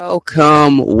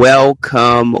Welcome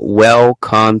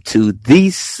to the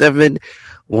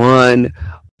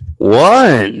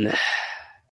 711.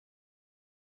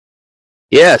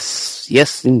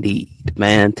 Yes, indeed,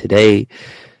 man. Today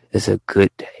is a good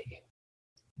day.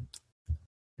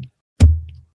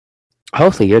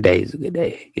 Hopefully, your day is a good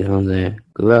day. You know what I'm saying?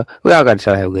 We all got to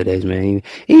try to have good days, man.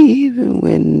 Even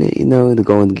when the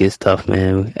going gets tough,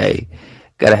 man. Hey,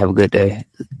 gotta have a good day.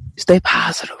 Stay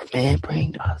positive, man.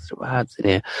 Bring positive vibes in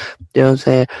there. You know what I'm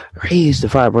saying? Raise the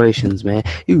vibrations, man.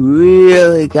 You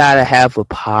really gotta have a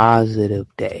positive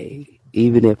day.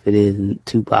 Even if it isn't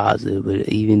too positive, but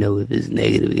even though if it's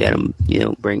negative, you gotta,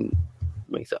 bring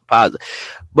something positive.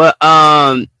 But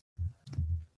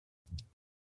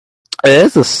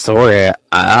there's a story.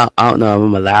 I don't know if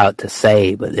I'm allowed to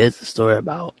say, but there's a story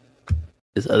about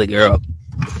this other girl,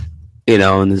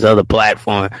 on this other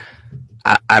platform.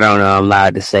 I don't know if I'm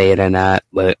allowed to say it or not,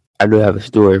 but I do have a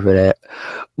story for that.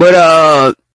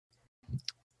 But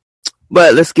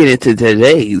let's get into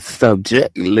today's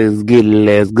subject. Let's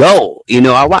go.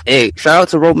 Hey, shout out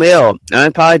to Romeo.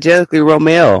 Unapologetically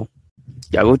Romeo.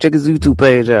 Y'all go check his YouTube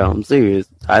page out. I'm serious.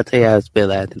 I'll tell you how to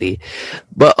spell after this.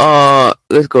 But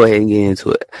let's go ahead and get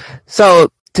into it.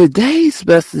 So today's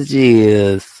message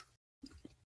is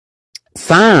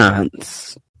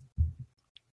signs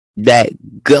that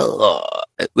God.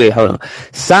 Wait, hold on.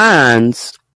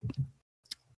 Signs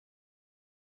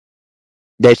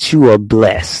that you are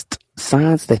blessed.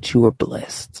 Signs that you are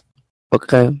blessed.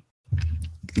 Okay?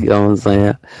 You know what I'm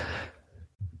saying?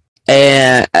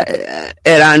 And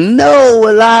I know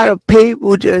a lot of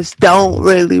people just don't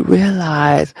really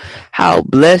realize how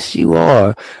blessed you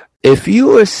are. If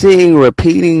you are seeing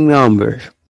repeating numbers,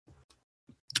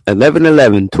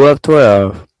 1111,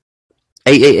 1212,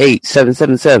 888,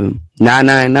 777,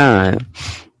 999,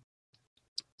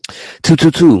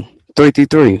 222,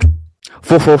 333,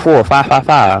 444,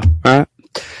 555, right?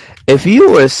 If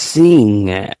you are seeing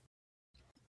that,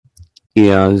 you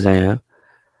know what I'm saying?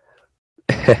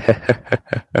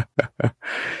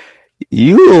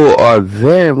 You are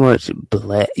very much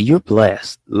blessed. You're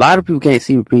blessed. A lot of people can't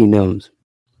see repeating numbers.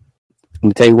 Let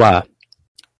me tell you why.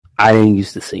 I didn't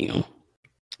used to see them.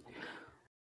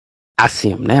 I see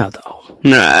them now, though.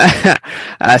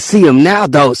 I see them now,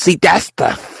 though. See, that's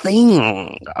the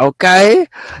thing. Okay,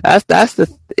 that's the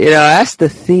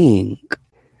thing.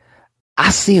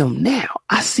 I see them now.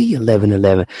 I see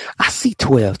 1111. I see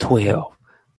 1212.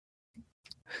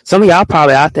 Some of y'all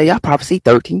probably out there, y'all probably see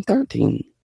 1313.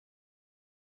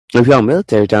 If y'all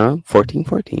military time,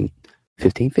 1414,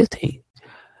 1515.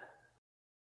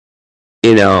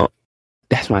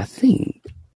 That's my thing.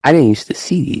 I didn't used to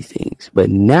see these things, but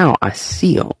now I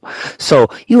see them. So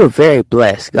you are very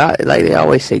blessed. God, like they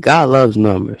always say, God loves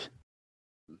numbers.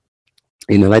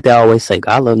 Like they always say,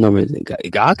 God loves numbers. And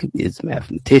God is a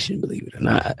mathematician, believe it or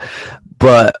not.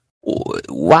 But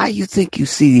why you think you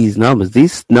see these numbers?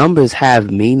 These numbers have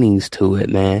meanings to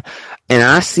it, man. And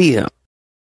I see them.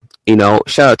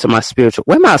 Shout out to my spiritual.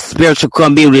 Where my spiritual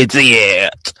community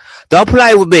at? Don't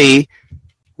play with me.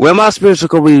 Where my spiritual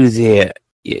community at?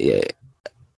 Yeah.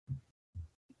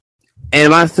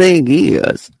 And my thing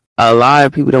is, a lot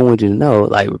of people don't want you to know,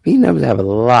 like, repeating numbers have a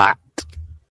lot.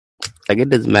 Like, it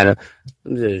doesn't matter.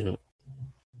 I'm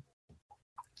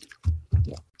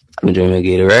drinking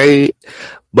Gatorade,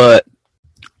 but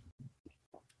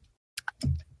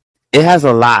it has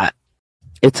a lot.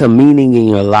 It's a meaning in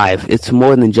your life. It's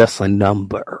more than just a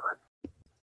number.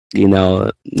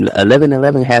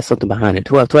 1111 has something behind it.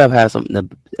 1212 has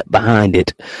something behind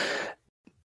it.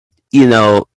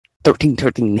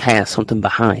 1313 has something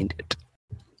behind it.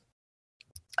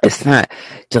 It's not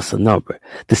just a number.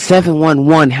 The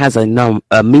 711 has a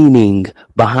meaning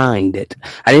behind it.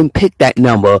 I didn't pick that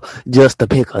number just to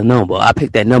pick a number. I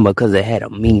picked that number because it had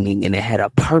a meaning and it had a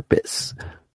purpose.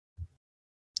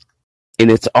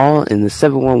 And it's all in the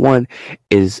 711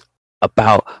 is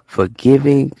about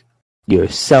forgiving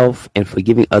yourself and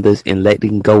forgiving others and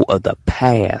letting go of the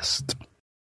past.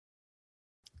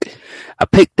 I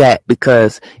picked that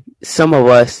because some of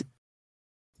us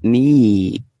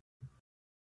need,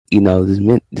 this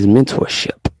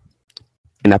mentorship.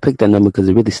 And I picked that number because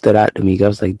it really stood out to me. I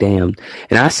was like, damn.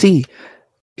 And I see,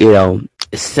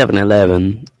 it's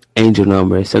 711. Angel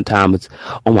number. Sometimes it's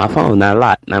on my phone. Not a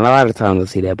lot of times I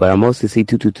see that, but I mostly see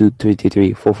 222,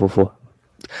 333, 444,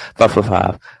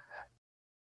 555.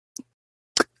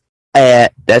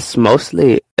 And that's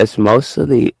mostly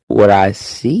what I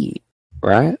see,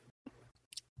 right?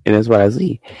 And that's what I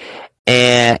see.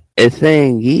 And the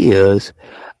thing is,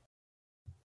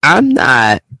 I'm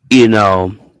not,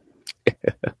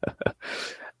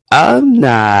 I'm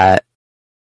not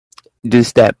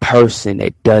just that person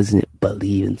that doesn't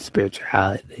believe in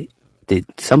spirituality.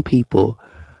 That some people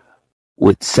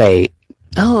would say,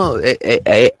 oh,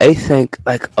 they think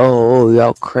like, oh,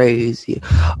 y'all crazy.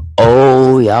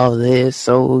 Oh, y'all this,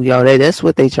 oh, y'all that. That's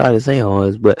what they try to say on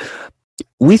us. But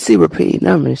we see repeating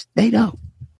numbers. They don't.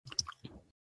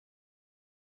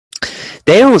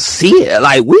 They don't see it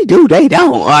like we do. They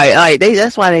don't. Like they.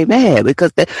 That's why they mad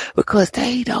because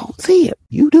they don't see it.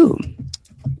 You do.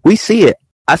 We see it.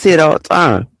 I see it all the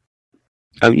time.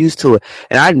 I'm used to it.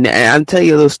 And I'm telling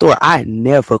you a little story. I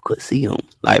never could see them.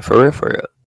 Like for real.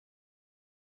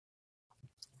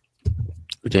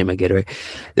 Jamie Gatorade.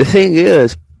 The thing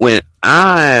is, when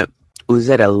I was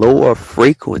at a lower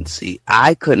frequency,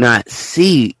 I could not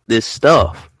see this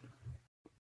stuff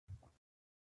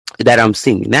that I'm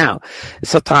seeing now.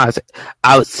 Sometimes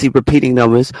I would see repeating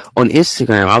numbers on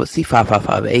Instagram. I would see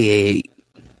 555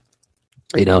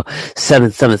 888,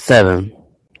 777.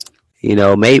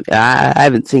 Maybe I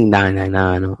haven't seen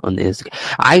 999 on the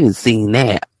Instagram. I haven't seen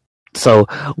that. So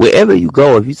wherever you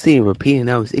go, if you see repeating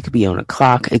numbers, it could be on a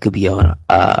clock, it could be on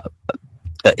an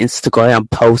Instagram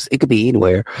post, it could be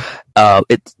anywhere.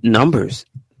 It's numbers.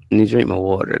 You drink my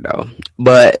water though,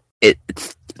 but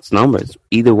it's numbers.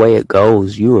 Either way it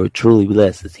goes, you are truly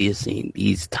blessed as you're seeing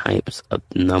these types of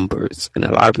numbers, and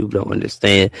a lot of people don't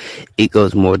understand. It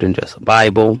goes more than just a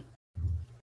Bible.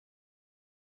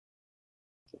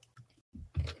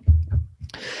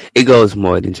 It goes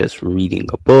more than just reading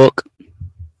a book.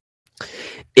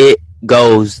 It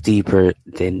goes deeper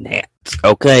than that.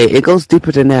 Okay? It goes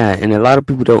deeper than that. And a lot of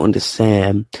people don't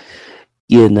understand,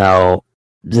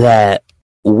 that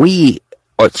we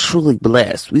are truly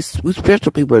blessed. We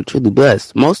spiritual people are truly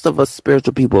blessed. Most of us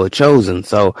spiritual people are chosen.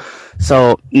 So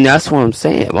that's what I'm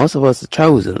saying. Most of us are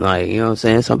chosen. Like, you know what I'm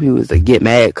saying? Some people they get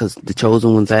mad because the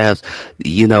chosen ones have,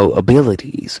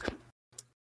 abilities.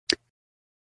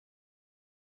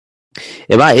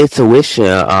 In my intuition,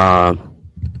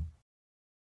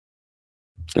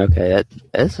 okay,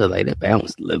 that's like that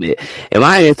bounced a little bit. And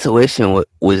my intuition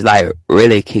was like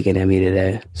really kicking at me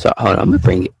today. So hold on, I'm gonna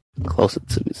bring it closer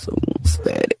to me so it won't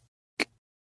static.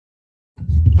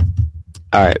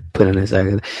 All right, put in a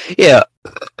second. Yeah,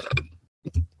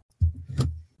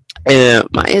 and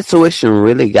my intuition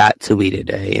really got to me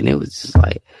today, and it was just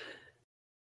like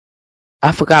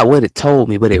I forgot what it told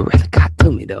me, but it really got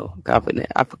to me though.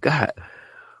 I forgot.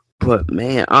 But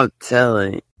man, I'm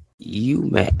telling you,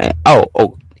 man.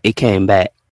 Oh, it came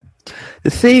back.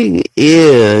 The thing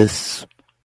is,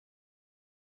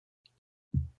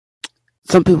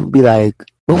 some people be like,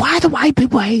 "But why do white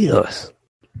people hate us?"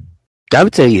 I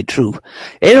would tell you the truth.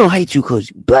 They don't hate you because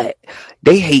you're black.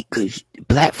 They hate because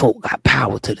black folk got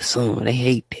power to the sun. They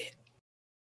hate that.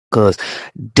 Because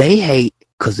they hate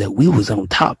because that we was on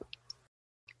top.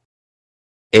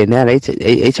 And now they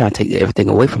trying to take everything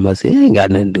away from us. It ain't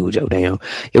got nothing to do with your damn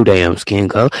skin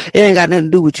color. It ain't got nothing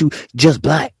to do with you just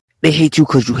black. They hate you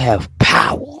because you have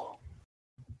power.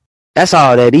 That's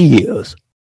all that is.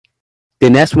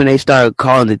 Then that's when they start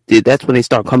calling it. That's when they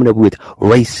start coming up with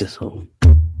racism.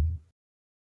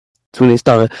 That's when they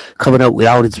start coming up with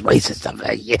all this racist stuff.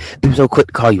 Like, yeah, people so quick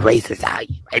to call you racist.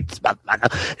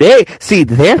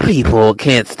 Their people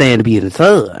can't stand to be in the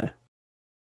sun.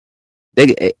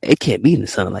 They can't be in the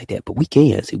sun like that, but we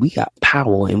can. See, we got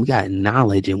power and we got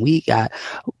knowledge and we got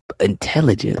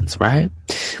intelligence, right?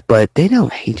 But they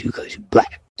don't hate you because you're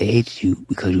black. They hate you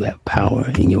because you have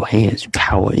power in your hands,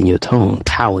 power in your tongue,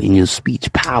 power in your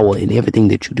speech, power in everything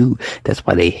that you do. That's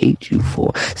why they hate you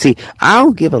for. See, I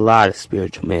don't give a lot of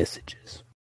spiritual messages,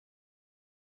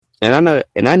 and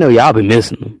I know y'all been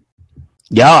missing them.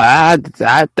 Y'all, I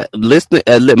listen.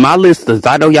 My listeners,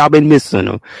 I know y'all been missing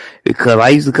them because I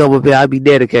used to come up here. I'd be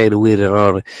dedicated with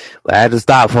it, but I had to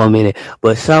stop for a minute.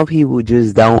 But some people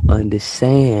just don't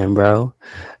understand, bro.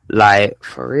 Like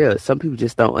for real, some people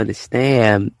just don't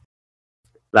understand,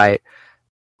 like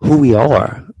who we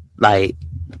are, like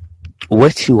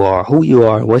what you are, who you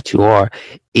are, what you are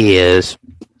is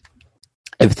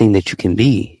everything that you can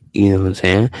be. You know what I'm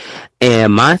saying?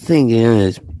 And my thing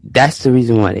is, that's the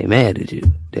reason why they're mad at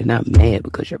you. They're not mad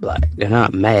because you're black. They're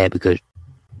not mad because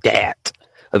that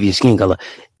of your skin color.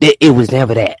 It was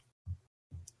never that.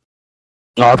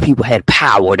 Our people had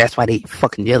power. That's why they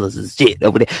fucking jealous as shit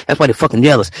over there. That's why they're fucking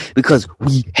jealous. Because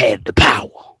we had the power.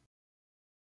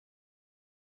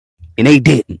 And they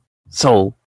didn't.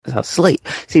 So, that's how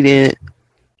then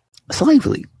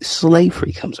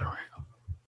slavery comes around.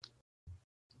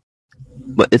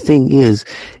 But the thing is,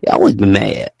 they always been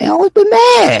mad. They always been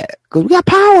mad. Because we got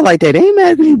power like that. They ain't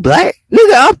mad because you black.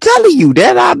 Nigga, I'm telling you,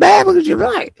 they're not mad because you're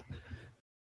black.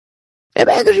 They're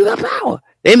mad because you got power.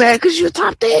 They mad because you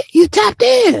tapped in. You tapped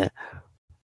in.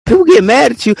 People get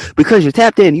mad at you because you're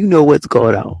tapped in. You know what's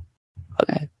going on.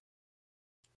 Okay.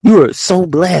 You are so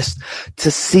blessed to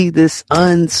see this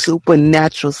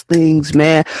unsupernatural things,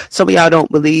 man. Some of y'all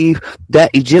don't believe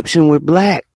that Egyptian were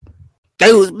black.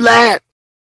 They was black.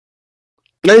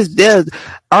 There's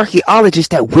archaeologists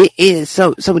that went in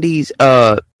some of these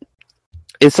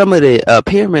in some of the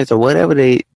pyramids or whatever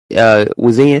they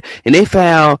was in, and they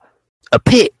found a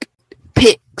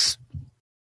picks.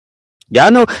 Y'all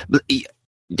know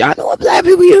what black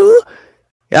people use?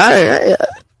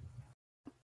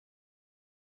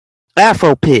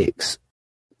 Afro pigs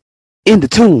in the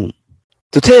tomb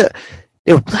to tell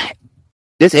they were black.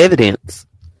 There's evidence.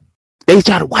 They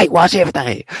try to whitewash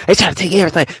everything. They try to take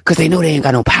everything because they know they ain't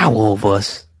got no power over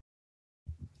us.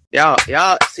 Y'all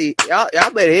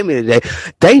better hear me today.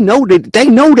 They know that. They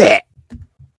know that.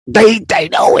 They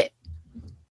know it.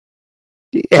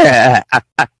 Yeah,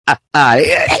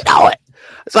 they know it.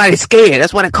 That's why they're scared.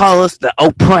 That's why they call us the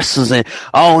oppressors and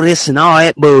all this and all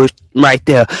that bullshit right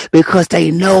there. Because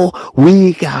they know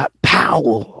we got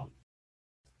power.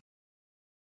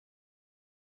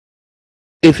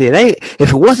 If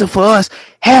it wasn't for us,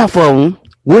 half of them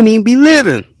wouldn't even be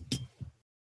living.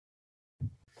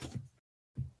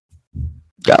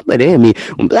 Y'all better hear me.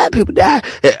 When black people die,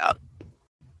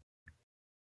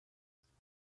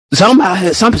 some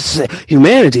say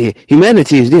humanity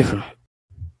is different.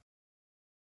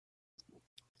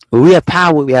 We have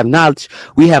power, we have knowledge,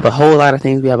 we have a whole lot of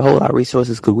things, we have a whole lot of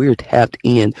resources because we're tapped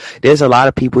in. There's a lot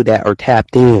of people that are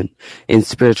tapped in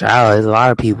spirituality. There's a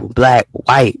lot of people, black,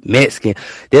 white, Mexican.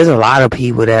 There's a lot of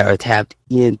people that are tapped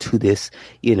into this,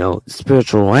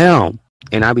 spiritual realm.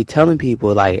 And I be telling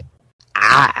people, like,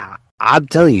 I'm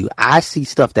telling you, I see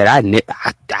stuff that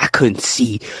I couldn't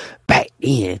see back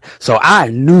then. So I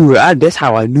knew, that's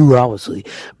how I knew I was asleep.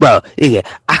 Bro, yeah,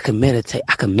 I can meditate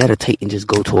and just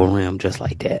go to a realm just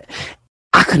like that.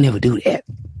 I could never do that.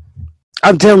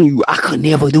 I'm telling you, I could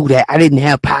never do that. I didn't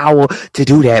have power to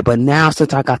do that. But now,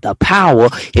 since I got the power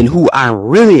in who I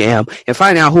really am and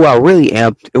finding out who I really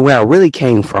am and where I really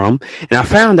came from, and I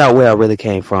found out where I really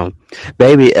came from,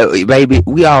 baby,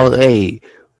 we all,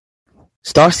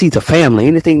 Starseeds are family.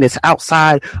 Anything that's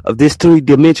outside of this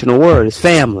 3-dimensional world is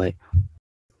family.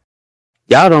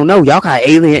 Y'all don't know. Y'all got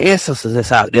alien ancestors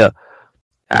that's out there.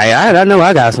 I know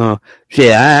I got some.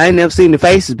 Shit, I ain't never seen the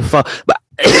faces before. But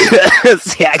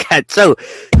see, I got choked.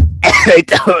 They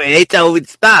told me to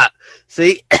stop.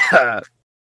 See?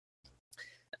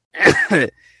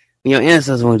 Your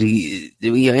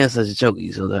ancestors choke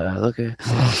you, so okay.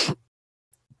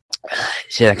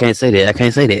 Shit, I can't say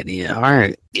that. Yeah, all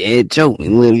right. It choked me.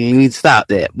 You need to stop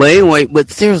that. But anyway,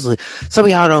 seriously, some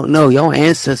of y'all don't know. Your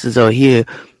ancestors are here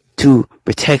to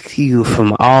protect you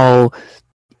from all,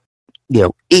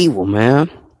 evil, man.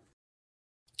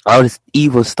 All this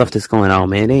evil stuff that's going on,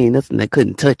 man. There ain't nothing that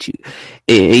couldn't touch you.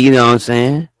 You know what I'm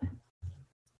saying?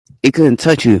 It couldn't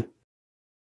touch you.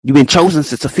 You've been chosen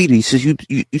since a fetus. So you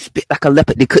spit like a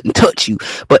leopard. They couldn't touch you.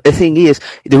 But the thing is,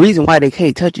 the reason why they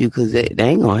can't touch you because they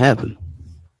ain't gonna happen.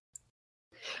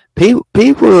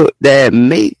 People that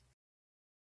make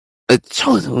a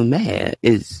chosen man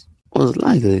is most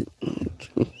likely.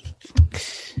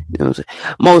 You know what I'm saying?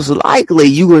 Most likely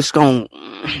you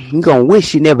gonna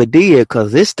wish you never did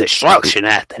because it's destruction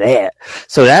after that.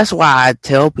 So that's why I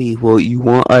tell people you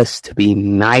want us to be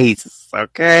nice,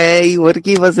 okay? You want to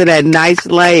keep us in that nice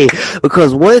lane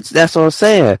because that's what I'm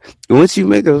saying. Once you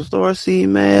make a starseed,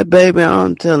 man, baby,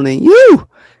 I'm telling you,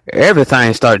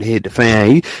 everything start to hit the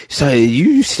fan.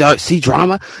 You start to see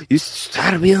drama. You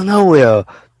start to be nowhere.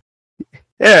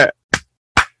 Yeah.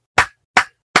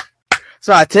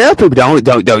 So I tell people, don't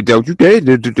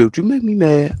you make me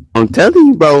mad. I'm telling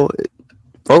you, bro.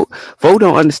 Folk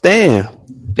don't understand.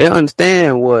 They don't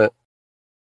understand what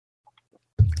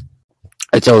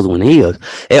a chosen one is.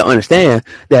 They don't understand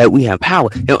that we have power.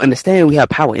 They don't understand we have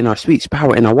power in our speech,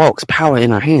 power in our walks, power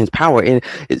in our hands, power in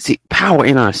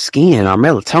our skin, our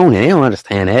melatonin. They don't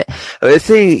understand that. The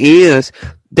thing is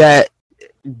that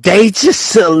they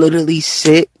just literally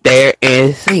sit there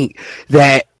and think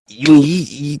that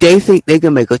they think they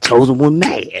can make a chosen one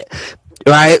mad,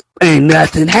 right? And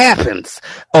nothing happens.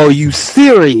 Are you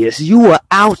serious? You are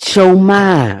out your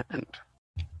mind.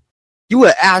 You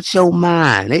are out your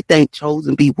mind. They think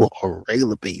chosen people are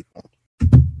regular people.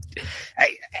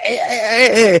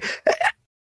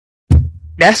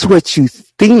 That's what you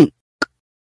think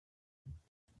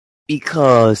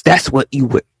because that's what you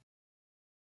were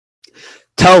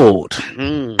told.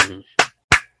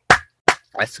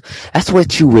 That's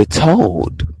what you were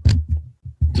told.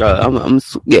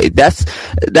 Yeah, that's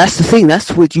the thing.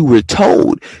 That's what you were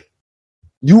told.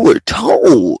 You were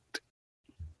told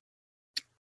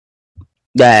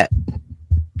that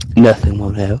nothing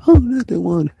won't happen. Oh, nothing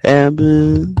won't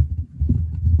happen.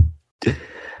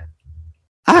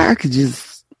 I could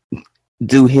just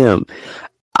do him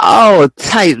all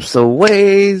types of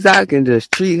ways. I can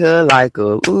just treat her like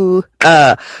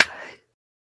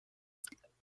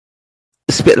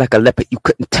spit like a leopard. You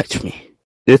couldn't touch me.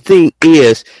 The thing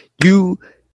is, you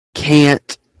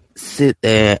can't sit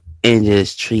there and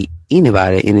just treat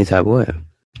anybody any type of way.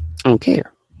 I don't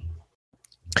care.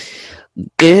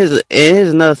 Here's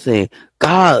another thing.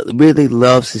 God really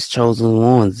loves his chosen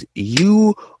ones.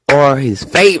 You are his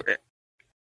favorite.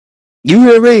 You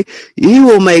hear me? He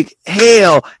will make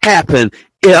hell happen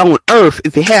on earth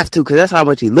if he has to, because that's how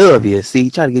much he loves you. See,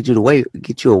 he try to get you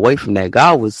away from that.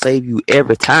 God will save you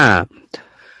every time.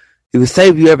 He will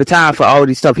save you every time for all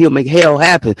these stuff. He'll make hell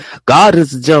happen. God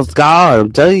is a just God.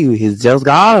 I'm telling you, he's just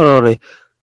God.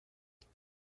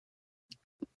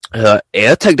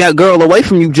 He'll take that girl away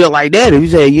from you just like that. If you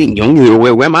say, you don't know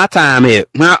where my time is.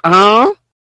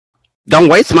 Don't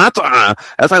waste my time.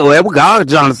 That's like what God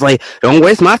John to say. Don't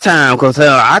waste my time, because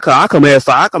I can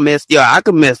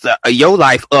mess your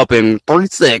life up in 3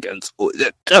 seconds.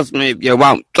 Trust me if you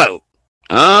want to.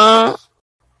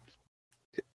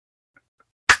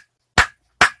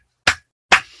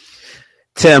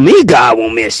 Tell me God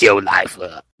won't mess your life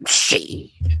up. Shit.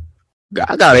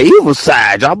 I got an evil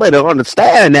side. Y'all better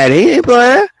understand that. He ain't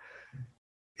playing.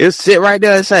 He'll sit right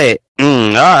there and say, all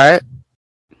right.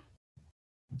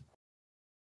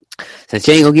 Since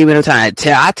you ain't gonna give me no time,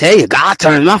 I tell you, God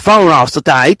turns my phone off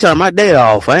sometimes. He turned my day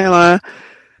off. I ain't lying.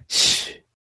 Shh.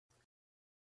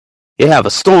 You have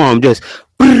a storm, just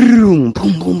boom,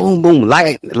 boom, boom, boom, boom,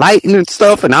 lightning and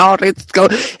stuff and all that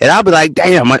stuff. And I'll be like,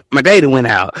 damn, my data went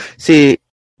out. See,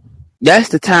 that's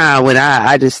the time when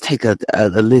I just take a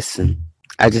listen.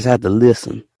 I just have to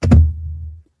listen.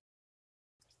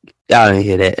 Y'all didn't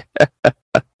hear that.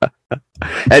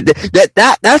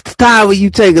 That's the time when you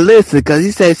take a listen, because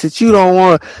he said, since you don't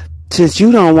want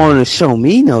to show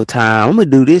me no time, I'm gonna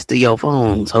do this to your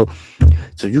phone so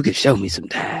you can show me some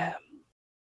time.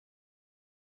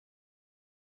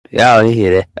 Y'all didn't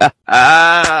hear that.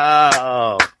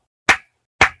 Oh.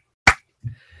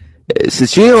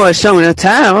 Since you don't want to show me no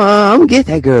time, I'm gonna get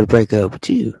that girl to break up with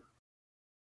you.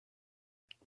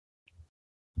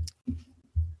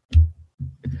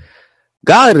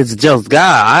 God is just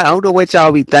God. I don't know what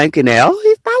y'all be thinking now. Oh,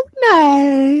 he's so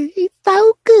nice. He's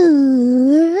so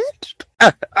good.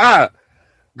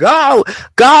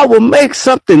 God will make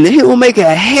something. He will make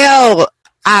a hell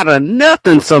out of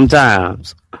nothing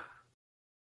sometimes.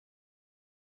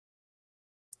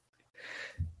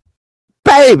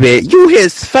 Baby, you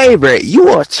his favorite. You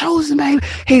are chosen, baby.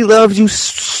 He loves you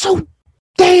so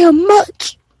damn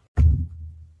much.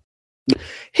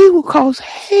 He will cause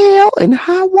hell and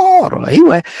high water.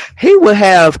 He will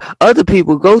have other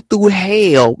people go through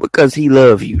hell because he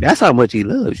loves you. That's how much he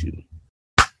loves you.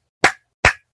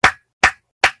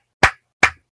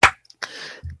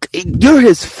 You're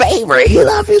his favorite. He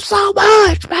loves you so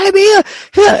much, baby.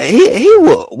 He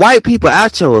will wipe people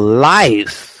out your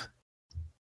life.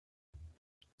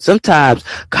 Sometimes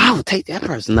God will take that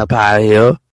person up out of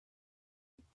here,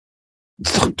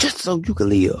 just so you can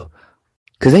live.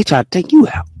 Because they try to take you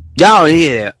out. Y'all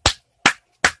hear that?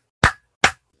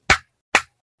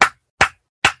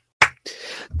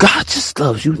 God just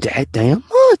loves you that damn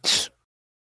much.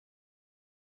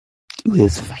 You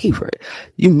his favorite.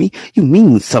 You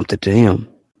mean something to him.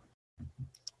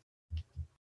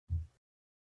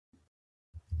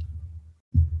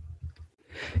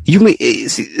 You mean,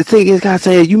 see, the thing is, God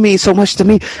said, you mean so much to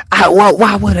me.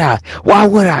 Why would I?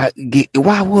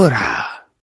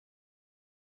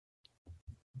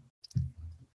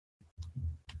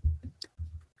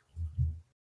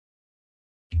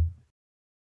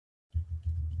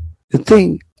 The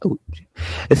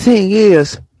thing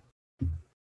is,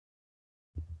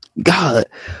 God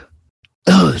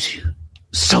loves you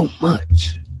so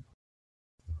much.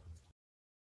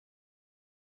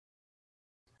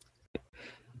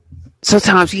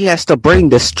 Sometimes he has to bring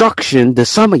destruction to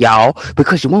some of y'all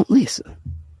because you won't listen.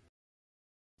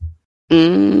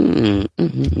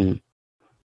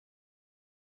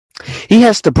 He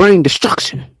has to bring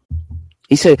destruction.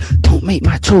 He said, don't make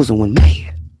my chosen one mad.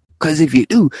 Because if you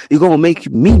do, you're going to make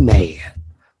me mad.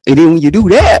 And then when you do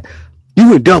that,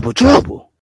 you in double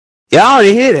trouble. Y'all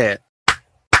didn't hear that.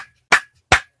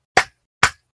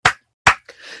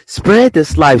 Spread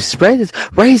this life. Spread this.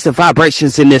 Raise the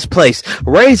vibrations in this place.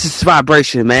 Raise this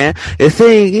vibration, man. The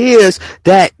thing is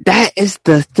that is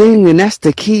the thing, and that's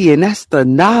the key, and that's the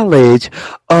knowledge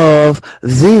of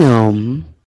them.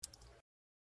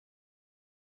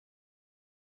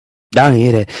 Y'all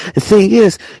hear that? The thing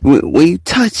is, when you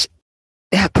touch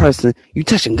that person, you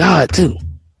touching God too.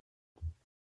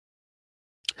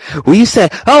 When you say,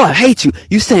 "Oh, I hate you,"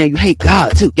 you saying you hate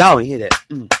God too. Y'all didn't hear that.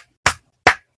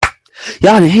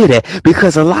 Y'all didn't hear that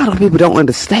because a lot of people don't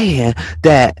understand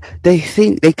that they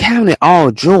think they count it all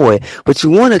joy, but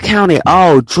you want to count it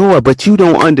all joy, but you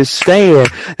don't understand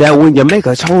that when you make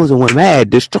a chosen one mad,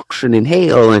 destruction and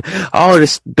hell and all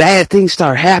this bad things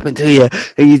start happening to you,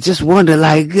 and you just wonder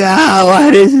like, God,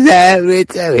 what is happening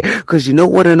to me? Because you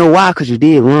want to know why? Because you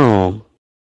did wrong.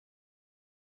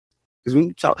 Because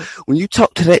when you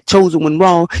talk to that chosen one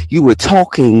wrong, you were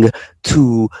talking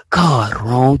to God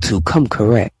wrong to come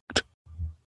correct.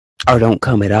 Or don't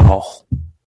come at all.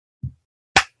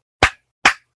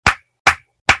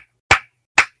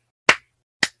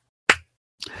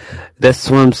 That's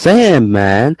what I'm saying,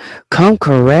 man. Come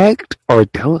correct or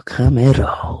don't come at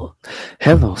all.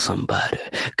 Hello, somebody.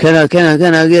 Can I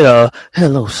get a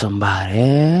hello,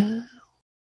 somebody?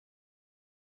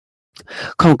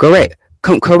 Come correct.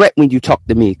 Come correct when you talk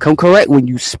to me. Come correct when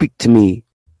you speak to me.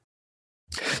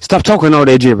 Stop talking all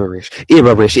that gibberish.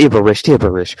 Gibberish.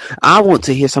 I want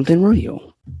to hear something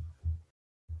real.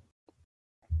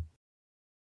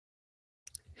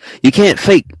 You can't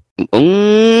fake.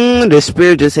 The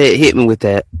spirit just hit me with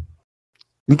that.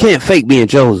 You can't fake being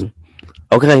chosen.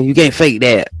 Okay? You can't fake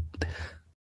that.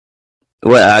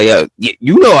 Well,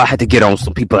 you know I had to get on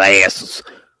some people's asses.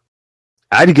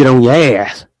 I had to get on your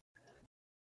ass.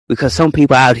 Because some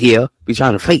people out here be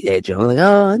trying to fake that joke. Like,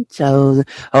 oh, I'm chosen.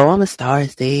 Oh, I'm a star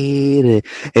state.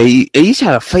 And you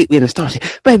try to fake being a star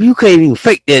state. Baby, you can't even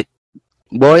fake that.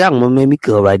 Boy, y'all gonna make me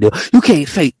go right there. You can't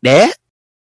fake that.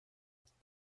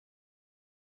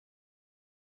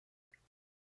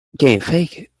 You can't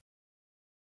fake it.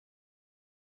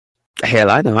 Hell,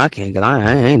 I know I can't, because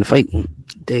I ain't a fake one.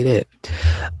 Tell that.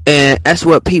 And that's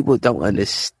what people don't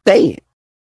understand.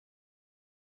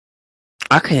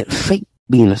 I can't fake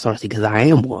being a star because I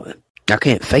am one. I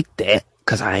can't fake that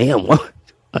because I am one.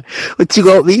 What you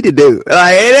want me to do?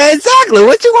 Like, exactly.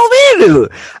 What you want me to do?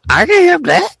 I can't help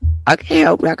that. I can't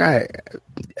help that.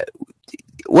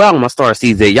 Well, my star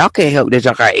sees that y'all can't help that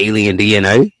y'all got alien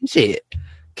DNA. Shit.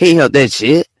 Can't help that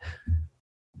shit.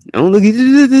 Don't look at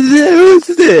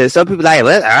this. Some people like,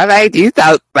 well, I like these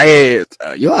out fans.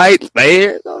 You like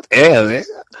fans? Don't tell me.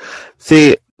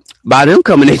 See, by them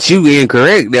coming at you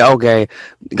incorrect, that okay,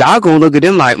 God gonna look at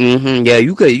them like, yeah,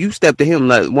 you step to him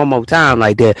like one more time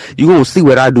like that, you gonna see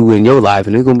what I do in your life,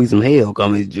 and there's gonna be some hell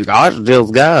coming. God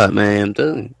just God, man. I'm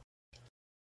telling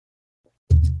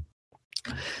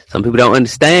you. Some people don't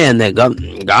understand that God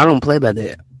don't play by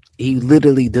that. He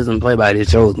literally doesn't play by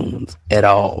his chosen ones at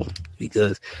all.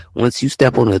 Because once you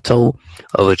step on the toe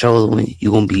of a chosen one,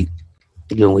 you're gonna be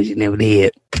doing what you never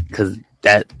did. Because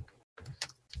that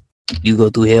you go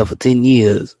through hell for 10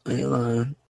 years.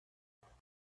 You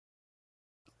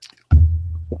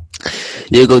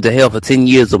go to hell for 10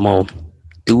 years or more.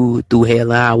 Through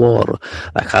hell and high water.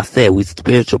 Like I said, we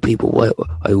spiritual people.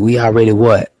 We already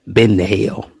been to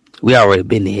hell. We already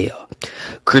been to hell.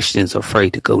 Christians are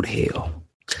afraid to go to hell.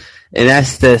 And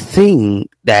that's the thing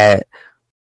that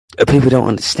people don't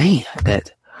understand.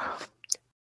 That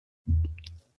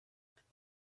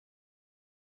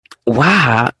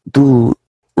why do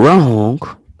wrong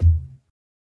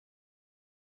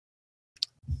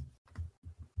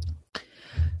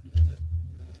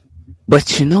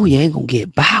but you ain't gonna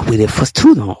get by with it for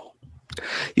too long.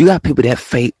 You got people that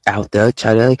fake out there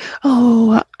try to like,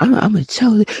 oh, I'm a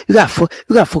chosen. You got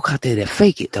folk out there that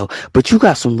fake it though, but you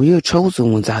got some real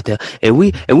chosen ones out there, and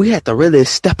we have to really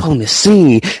step on the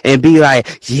scene and be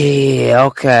like, yeah,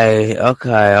 okay.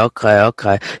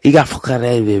 You got folk out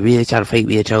there that really try to fake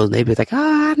being chosen. They be like,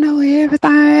 oh, I know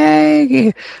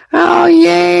everything. Oh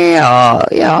yeah,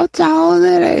 I'm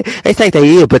chosen. They think they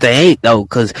is, but they ain't though,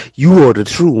 cause you are the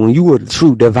true one. You are the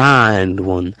true divine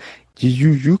one.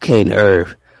 You can't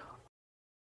earth.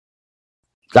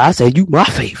 God said you my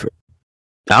favorite.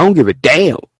 I don't give a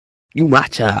damn. You my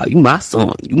child. You my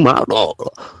son. You my daughter.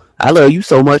 I love you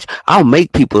so much. I'll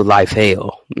make people's life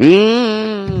hell.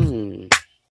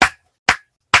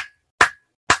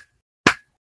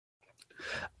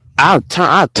 I'll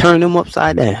turn them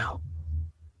upside down.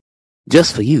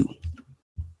 Just for you.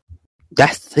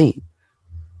 That's the thing.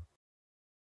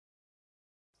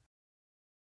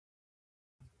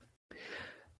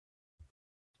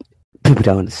 People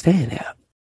don't understand that.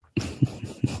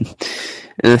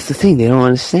 And that's the thing, they don't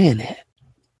understand that.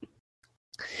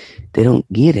 They don't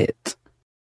get it.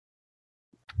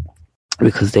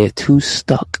 Because they're too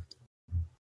stuck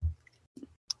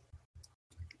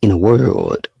in a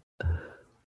world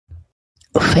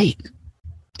of fake.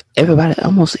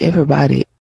 Almost everybody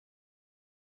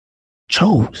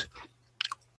chose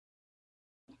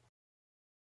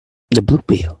the blue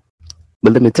pill.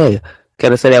 But let me tell you,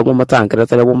 can I say that one more time?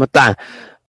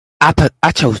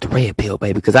 I chose the red pill,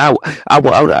 baby, because I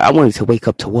wanted to wake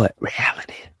up to what?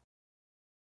 Reality.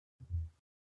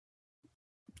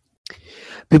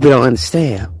 People don't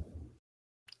understand.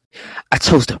 I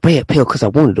chose the red pill because I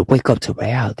wanted to wake up to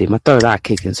reality. My third eye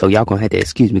kicking, so y'all gonna have to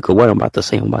excuse me because what I'm about to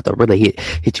say, I'm about to really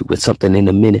hit you with something in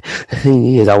a minute. The thing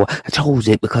is, I chose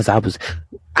it because I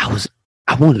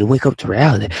wanted to wake up to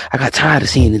reality. I got tired of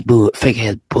seeing this fake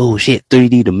ass bullshit,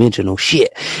 3D dimensional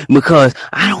shit, because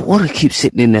I don't want to keep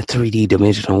sitting in that 3D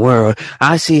dimensional world.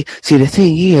 I see, the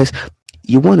thing is,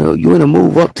 you wanna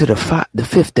move up to the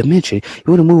fifth dimension. You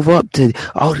wanna move up to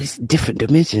all these different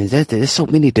dimensions. There's so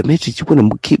many dimensions. You wanna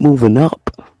keep moving up.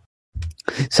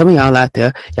 Some of y'all out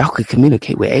there, y'all could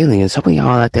communicate with aliens. Some of y'all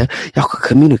out there, y'all could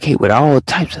communicate with all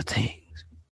types of things.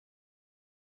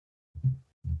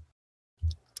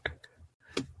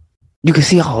 You can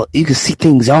see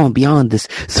things on beyond this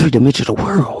three-dimensional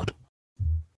world.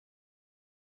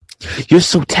 You're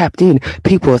so tapped in,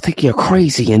 people think you're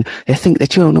crazy, and they think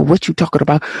that you don't know what you're talking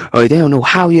about, or they don't know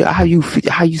how you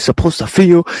supposed to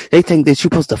feel. They think that you're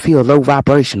supposed to feel low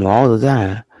vibrational all the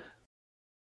time.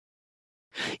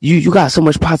 You got so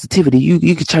much positivity. You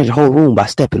can change the whole room by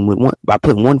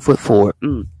putting one foot forward.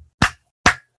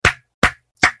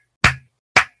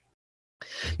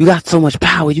 You got so much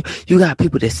power. You got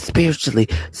people that spiritually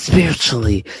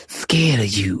scared of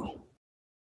you.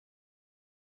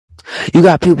 You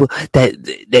got people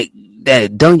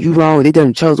that done you wrong. They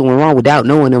done chose one wrong without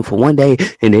knowing them for one day,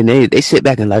 and then they sit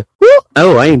back and like,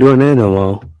 oh, I ain't doing that no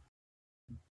more.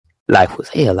 Life was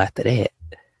hell after that.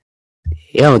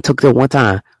 It only took them one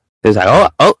time. It was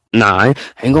like, oh, nah, I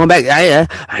ain't going back. I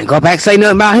ain't going back. Say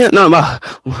nothing about him. Nothing about.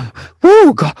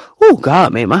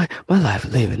 God, man, my life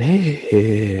living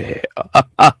here.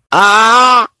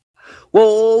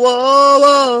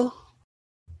 Whoa.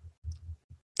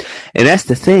 And that's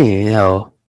the thing,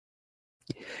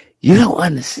 you don't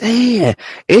understand.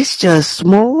 It's just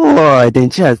more than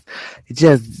just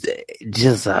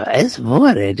it's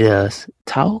more than just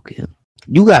talking.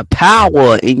 You got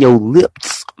power in your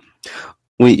lips.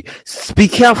 Be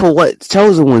careful what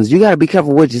chosen ones. You gotta be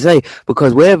careful what you say,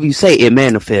 because whatever you say, it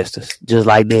manifests just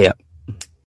like that.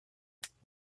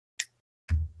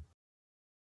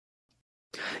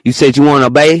 You said you want to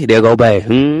obey, they'll go obey.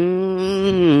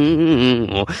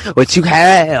 But you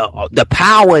have the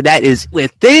power that is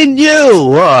within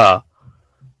you.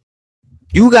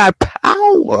 You got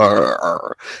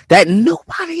power that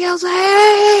nobody else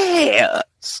has.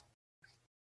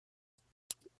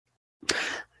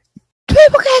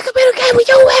 People can't communicate with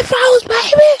UFOs,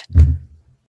 baby.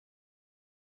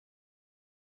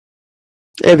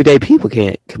 Everyday people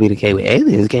can't communicate with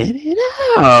aliens, can they?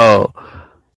 No.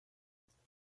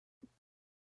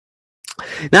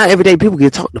 Not everyday people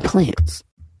can talk to plants,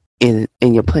 and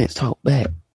your plants talk back.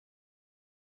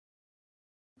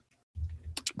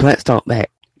 Plants talk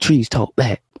back. Trees talk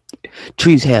back.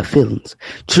 Trees have feelings.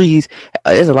 Trees,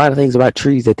 there's a lot of things about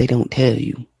trees that they don't tell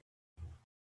you.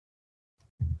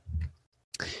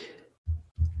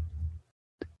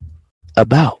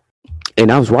 About.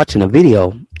 And I was watching a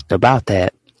video about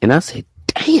that, and I said,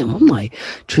 damn, I'm like,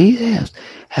 trees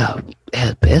have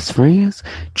best friends.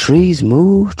 Trees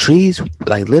move. Trees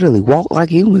like literally walk like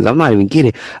humans. I'm not even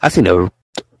kidding. I seen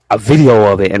a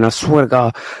video of it, and I swear to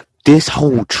God, this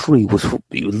whole tree was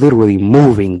literally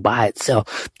moving by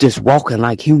itself, just walking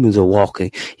like humans are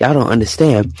walking. Y'all don't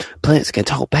understand. Plants can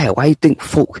talk back. Why you think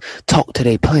folk talk to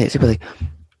their plants? They be like,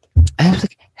 I was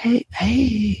like,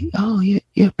 hey, oh, you're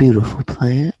a beautiful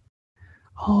plant.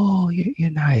 Oh, you're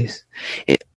nice.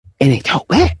 And they talk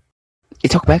back. They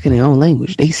talk back in their own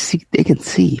language. They can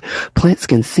see. Plants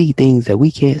can see things that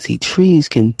we can't see. Trees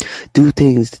can do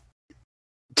things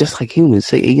just like humans.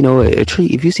 Say, a tree.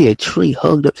 If you see a tree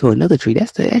hugged up to another tree,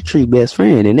 that's that tree best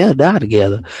friend, and they'll die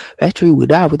together. That tree will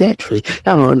die with that tree.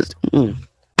 Y'all don't understand.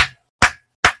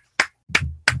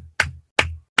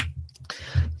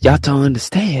 Y'all don't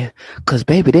understand, cause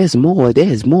baby, there's more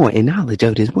in knowledge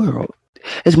of this world.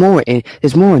 There's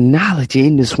more knowledge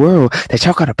in this world that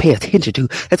y'all gotta pay attention to.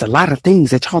 There's a lot of things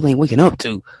that y'all ain't waking up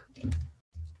to.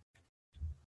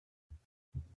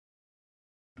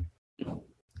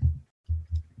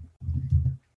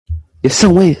 There's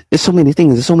so many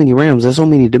things. There's so many realms. There's so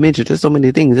many dimensions. There's so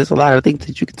many things. There's a lot of things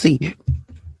that you can see.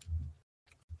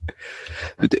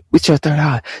 With your third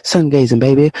eye, sun gazing,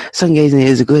 baby. Sun gazing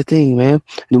is a good thing, man.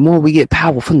 The more we get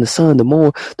power from the sun, the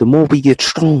more we get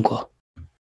stronger.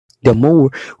 The more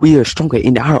we are stronger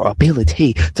in our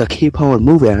ability to keep on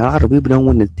moving. A lot of people don't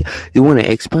want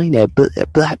to explain that, but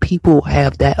black people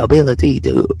have that ability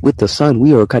to. With the sun,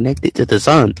 we are connected to the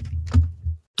sun.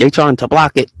 They trying to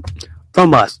block it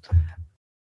from us.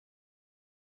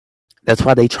 That's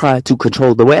why they try to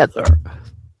control the weather.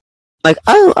 Like,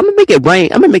 oh, I'm gonna make it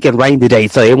rain. I'm gonna make it rain today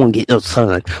so it won't get no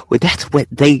sun. Well, that's what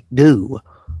they do.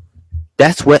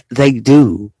 That's what they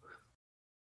do.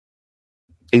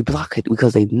 They block it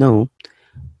because they know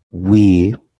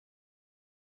we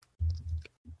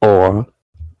are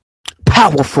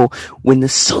powerful when the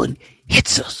sun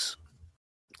hits us.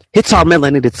 Hits our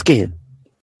melanated skin.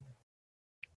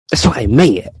 That's why they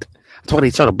mad. That's why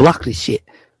they try to block this shit.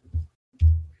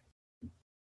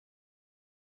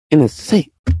 And it's the thing.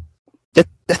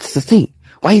 That's the thing.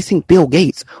 Why do you think Bill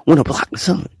Gates want to block the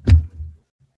sun?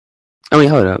 I mean,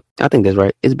 hold up. I think that's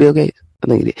right. It's Bill Gates? I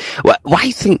think it is. Why do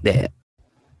you think that?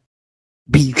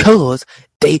 Because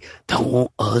they don't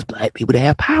want us black people to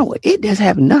have power. It doesn't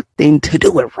have nothing to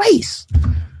do with race.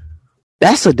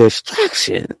 That's a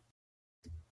distraction.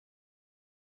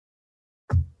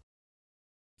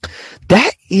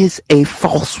 That is a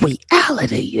false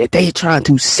reality that they're trying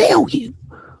to sell you.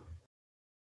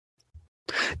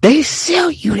 They sell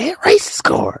you that racist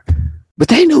card, but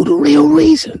they know the real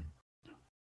reason.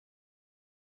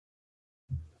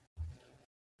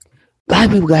 Black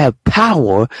people gotta have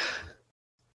power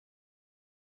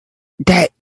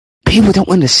that people don't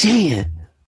understand.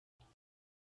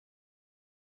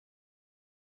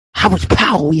 How much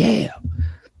power we have.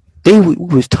 We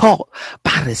was taught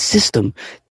by the system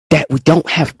that we don't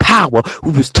have power.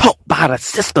 We was taught by the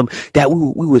system that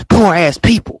we was poor ass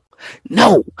people.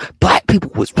 No, black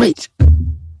people was rich.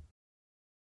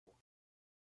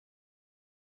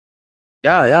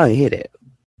 Y'all didn't hear that.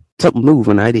 Something moved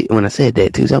when I said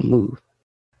that too. Something moved.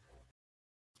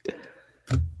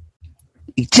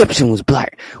 Egyptian was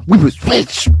black. We was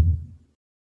rich.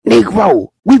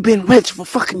 Negro. We've been rich for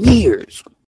fucking years.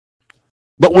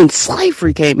 But when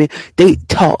slavery came in, they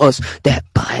taught us that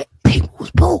black people was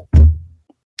poor.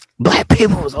 Black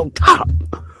people was on top.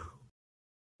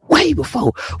 Way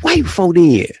before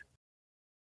then.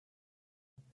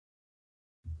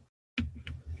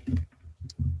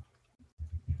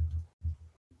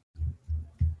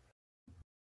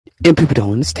 And people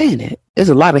don't understand that. There's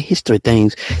a lot of history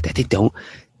things that they don't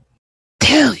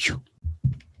tell you.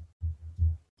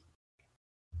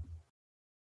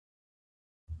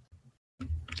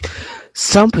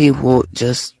 Some people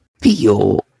just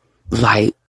feel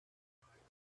like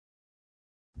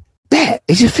that.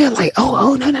 They just feel like,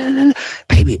 oh, no.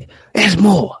 Baby, there's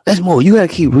more. You gotta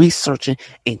keep researching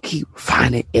and keep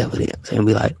finding evidence. And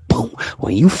be like, boom.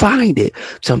 When you find it,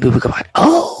 some people go like,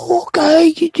 oh, okay,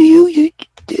 you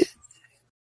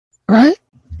right?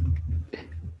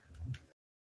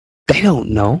 They don't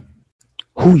know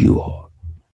who you are.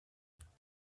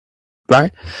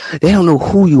 Right? They don't know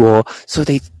who you are, so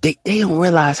they don't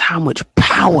realize how much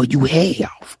power you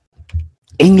have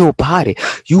in your body.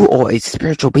 You are a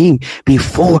spiritual being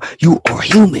before you are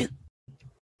human.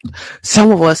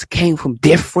 Some of us came from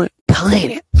different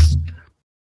planets.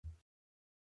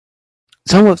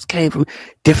 Some of us came from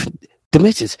different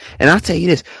dimensions. And I'll tell you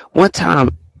this, one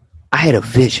time I had a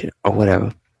vision or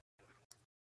whatever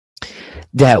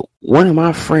that one of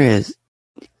my friends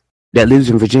that lives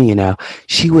in Virginia now,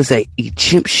 she was an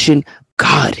Egyptian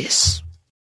goddess.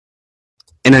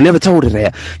 And I never told her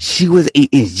that. She was an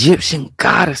Egyptian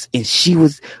goddess,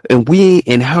 and we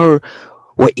and her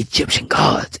were Egyptian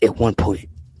gods at one point.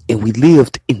 And we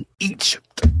lived in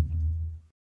Egypt.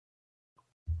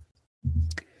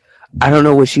 I don't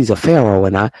know if she's a pharaoh or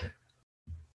not.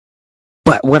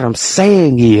 But what I'm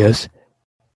saying is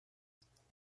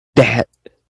that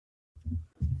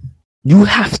you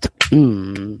have to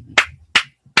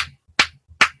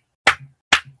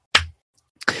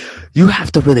you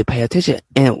have to really pay attention.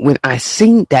 And when I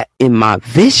seen that in my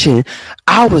vision,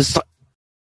 I was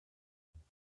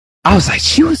like, I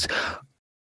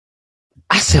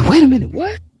said, wait a minute,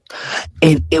 what?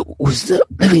 And it was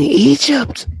living in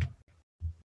Egypt.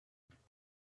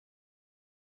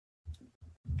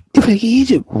 Living in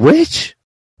Egypt, rich.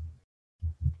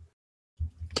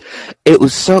 It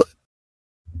was so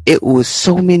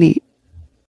many,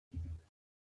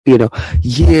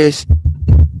 years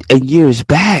and years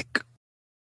back.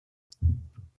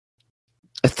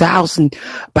 About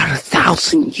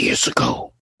 1,000 years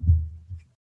ago.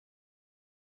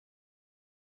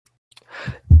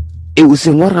 it was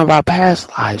in one of our past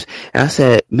lives. And I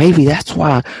said, maybe that's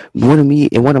why one of me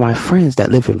and one of my friends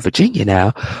that live in Virginia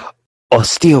now are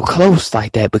still close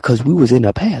like that, because we was in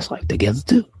a past life together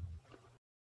too.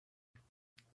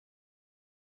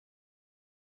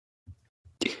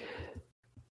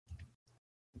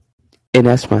 And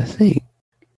that's my thing.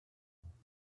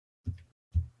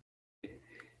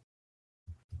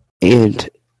 And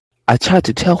I try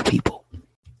to tell people,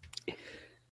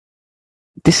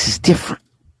 this is different.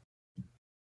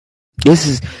 This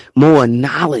is more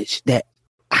knowledge that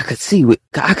I could see.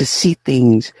 I could see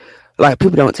things like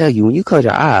people don't tell you when you close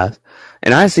your eyes.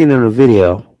 And I seen it in a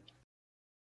video.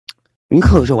 When you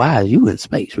close your eyes, you in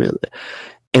space, really.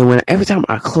 And every time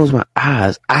I close my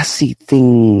eyes, I see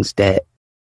things that.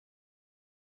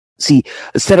 See,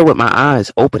 instead of with my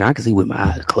eyes open, I can see with my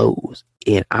eyes closed.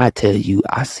 And I tell you,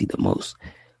 I see the most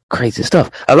crazy stuff.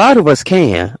 A lot of us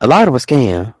can,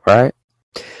 right?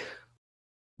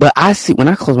 But I see, when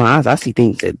I close my eyes, I see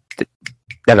things that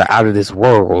are out of this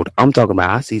world. I'm talking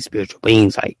about, I see spiritual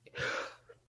beings like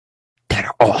that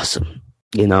are awesome.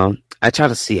 You know, I try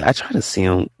to see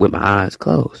them with my eyes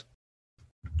closed.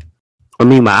 I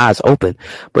mean, my eyes open,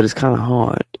 but it's kind of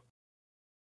hard.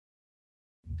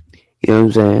 You know what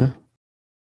I'm saying?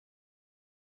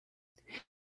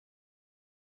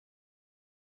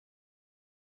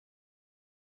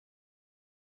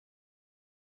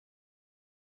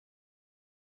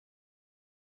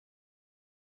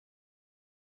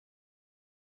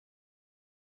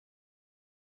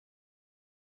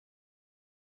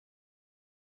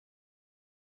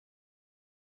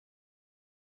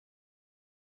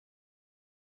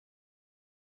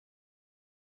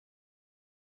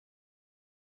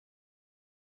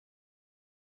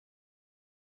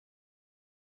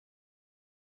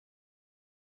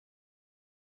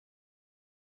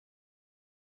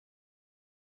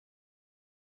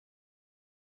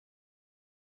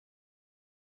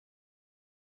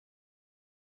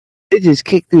 It just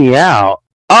kicked me out.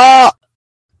 Oh,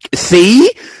 see?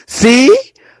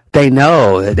 They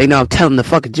know I'm telling the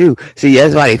fucking truth. See,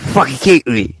 that's why they fucking kicked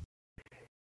me.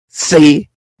 See?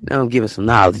 Now I'm giving some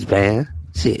knowledge, man.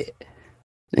 Shit.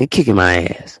 They kicking my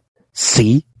ass.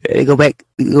 See? They go back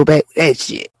with that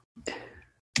shit.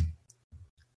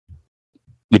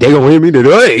 But they gonna hear me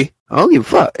today. I don't give a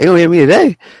fuck. They gonna hear me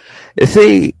today. The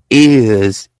thing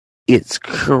is, it's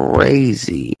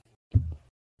crazy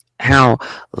how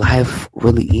life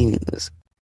really is.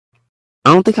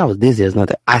 I don't think I was dizzy as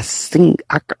nothing. I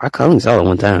only saw it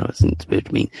one time. I seen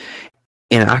spiritual being,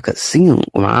 and I could see him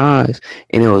with my eyes,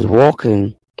 and it was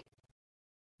walking.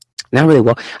 Not really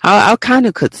walk. I kind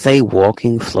of could say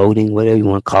walking, floating, whatever you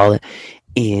want to call it,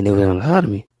 and it was on the side of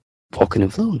me, walking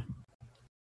and floating.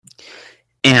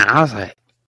 And I was like,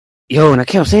 yo, and I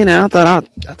kept saying that. I thought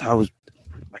it was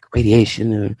like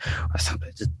radiation or something.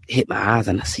 It just hit my eyes,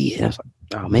 and I see it. And I was like,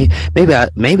 oh,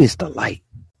 maybe it's the light.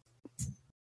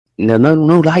 No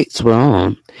lights were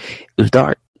on. It was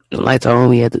dark. The lights are on.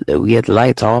 We had the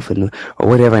lights off or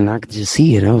whatever, and I could just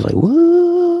see it. And I was like,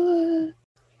 what?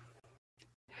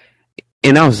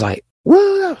 And I was like, what?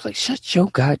 I was like, shut your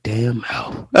goddamn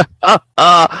mouth.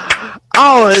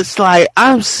 It's like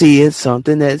I'm seeing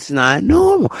something that's not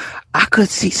normal. I could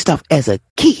see stuff as a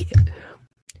kid.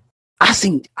 I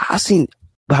seen,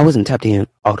 but I wasn't tapped in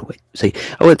all the way. See,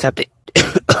 I wasn't tapped in.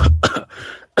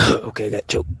 Okay, I got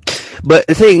choked. But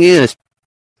the thing is,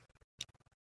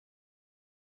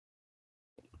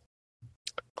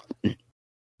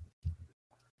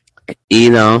 you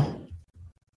know,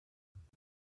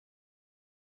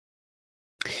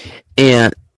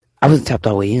 and I wasn't tapped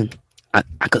all the way in. I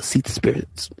could see the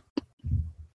spirits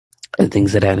and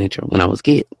things of that nature when I was a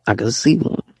kid. I could see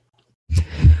them.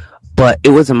 But it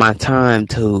wasn't my time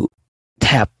to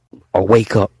tap or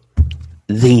wake up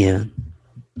then.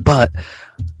 But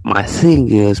my thing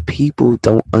is, people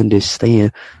don't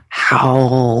understand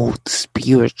how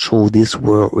spiritual this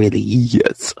world really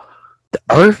is. The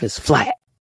earth is flat.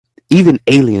 Even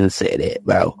aliens said that,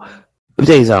 bro. Let me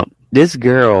tell you something. This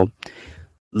girl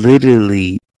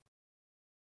literally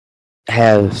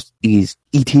has these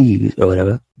ETs or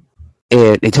whatever,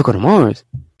 and they took her to Mars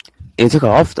and took her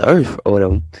off the earth or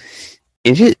whatever.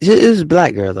 And she was a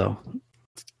black girl though,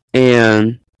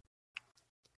 and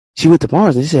she went to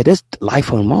Mars and she said, "There's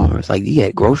life on Mars. Like, you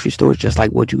had grocery stores just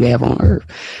like what you have on Earth."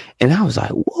 And I was like,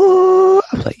 "What?"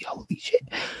 I was like, "Holy shit!"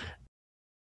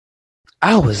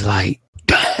 I was like,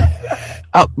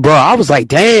 "Bro," I was like,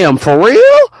 "Damn, for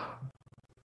real?"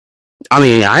 I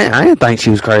mean, I didn't think she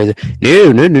was crazy.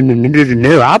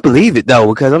 No. I believe it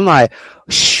though, because I'm like,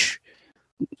 shh.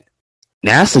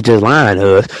 NASA just lying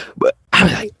to us. But I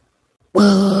was like,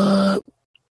 what?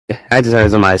 I just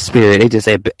heard somebody's spirit. They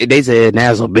said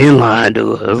NASA been lying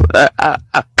to us.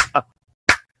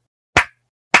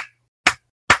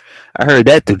 I heard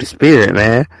that through the spirit,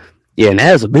 man. Yeah,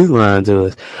 NASA been lying to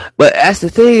us. But that's the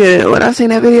thing. When I seen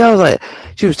that video, I was like,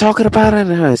 she was talking about it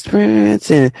and her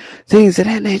experience and things of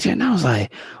that nature, and I was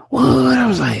like, what? I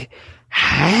was like,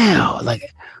 how?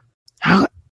 Like,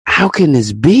 how can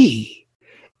this be?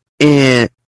 And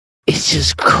it's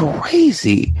just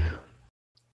crazy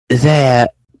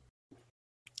that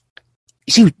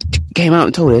she came out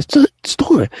and told us the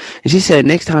story. And she said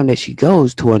next time that she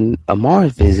goes to a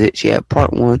Mars visit, she had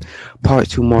part 1, part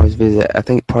 2 Mars visit, I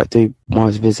think part 3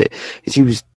 Mars visit. And she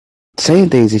was saying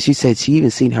things, and she said she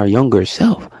even seen her younger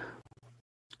self.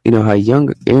 You know, her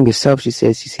younger self, she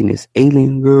said she seen this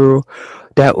alien girl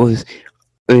that was,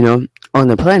 you know, on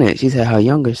the planet. She said her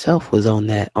younger self was on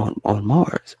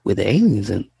Mars with the aliens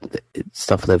and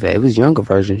stuff like that. It was younger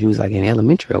version. She was like in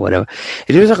elementary or whatever.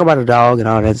 And she was talking about a dog and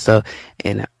all that stuff,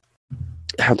 and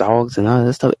her dogs and all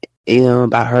that stuff. You know,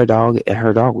 about her dog, and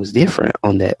her dog was different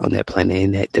on that planet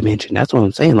in that dimension. That's what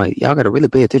I'm saying. Like, y'all got to really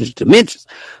pay attention to dimensions.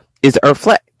 Is the Earth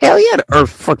flat? Hell yeah, the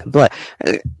Earth fucking flat.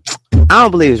 I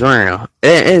don't believe it's round.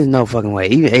 There's no fucking way.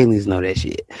 Even aliens know that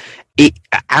shit. I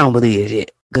don't believe that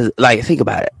shit. Because, like, think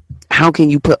about it. How can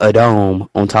you put a dome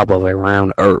on top of a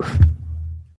round Earth?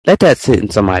 Let that sit in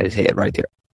somebody's head right there.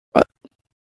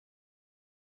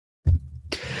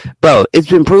 Bro, it's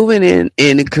been proven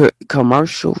in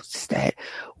commercials that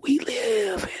we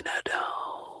live in a dome.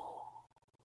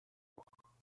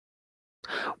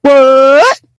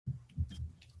 What?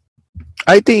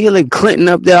 I think Hillary Clinton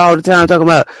up there all the time talking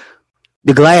about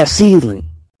the glass ceiling.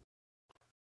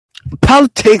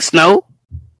 Politics, no.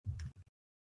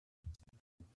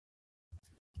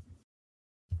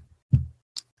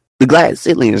 The glass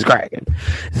ceiling is cracking.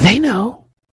 They know.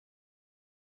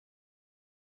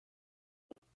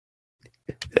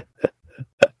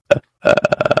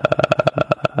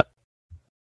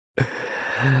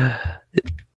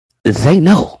 They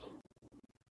know.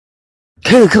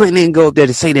 Hillary Clinton didn't go up there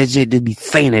to say that shit, to be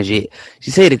saying that shit.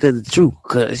 She said it because it's true.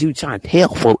 Because she was trying to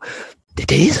tell folk that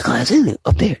there is a glass ceiling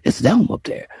up there. There's a dome up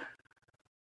there.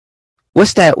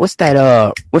 What's that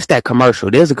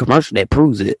commercial? There's a commercial that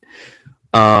proves it.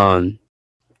 And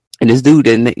this dude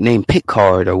named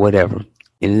Pickard or whatever.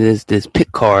 And this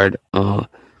Pickard,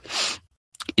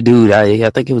 dude, I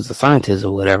think he was a scientist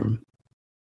or whatever.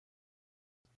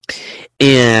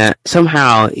 And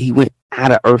somehow he went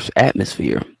out of Earth's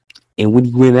atmosphere. And when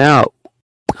he went out,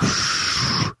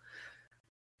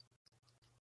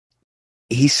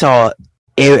 he saw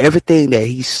everything that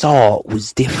he saw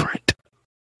was different.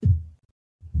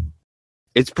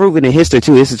 It's proven in history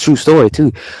too. It's a true story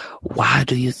too. Why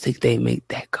do you think they make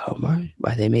that commercial?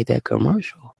 Why they made that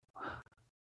commercial?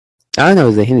 I don't know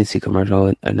if it's a Hennessy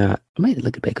commercial or not. I might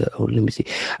look it back up. Oh, let me see.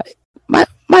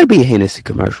 Might be a Hennessy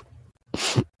commercial.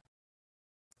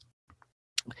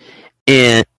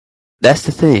 And that's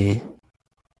the thing.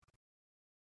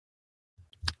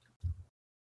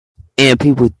 And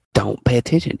people don't pay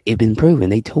attention. It's been proven.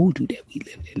 They told you that we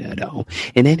lived in a dome.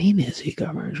 And that Hennessy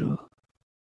commercial.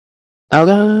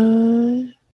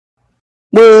 Okay.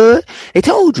 What? They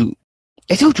told you.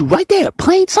 They told you right there.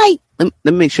 Plain sight. Let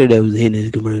me make sure that was a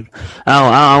Hennessy commercial.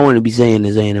 I don't want to be saying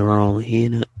this ain't wrong.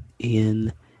 In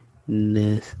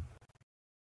this.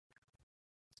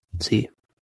 Let's see.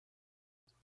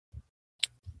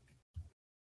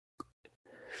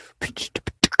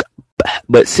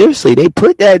 But seriously, they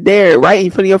put that there right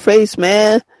in front of your face,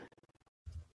 man.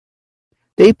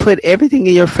 They put everything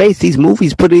in your face. These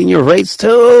movies put it in your face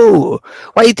too.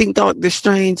 Why do you think Doctor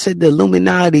Strange said the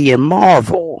Illuminati and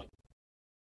Marvel?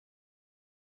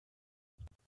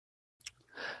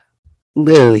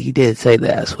 Literally, he did say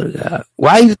that, I swear to God.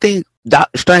 Why do you think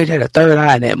Doctor Strange had a third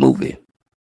eye in that movie?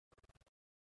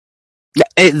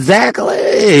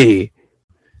 Exactly.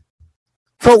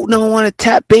 Folk don't want to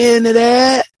tap into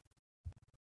that.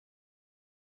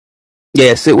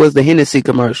 Yes, it was the Hennessy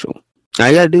commercial. All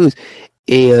you gotta do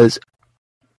is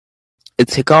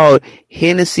it's called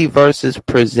Hennessy versus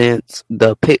presents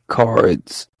the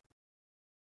Pickards.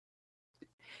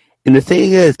 And the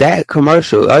thing is, that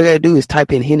commercial, all you gotta do is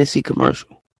type in Hennessy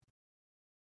commercial.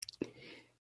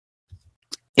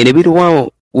 And it'll be the one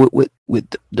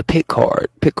with the Pickard.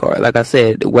 Pickard, like I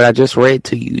said, what I just read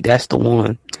to you, that's the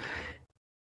one.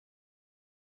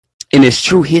 And it's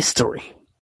true history.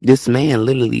 This man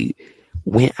literally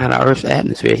went out of Earth's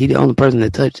atmosphere. He's the only person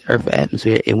that touched Earth's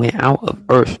atmosphere and went out of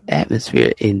Earth's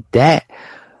atmosphere. And that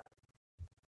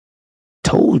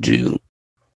told you,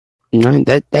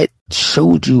 that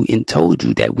showed you and told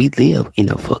you that we live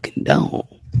in a fucking dome.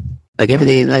 Like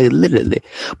everything, like literally.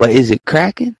 But is it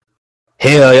cracking?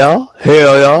 Hell yeah.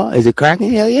 Hell yeah. Is it cracking?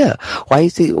 Hell yeah. Why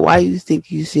you think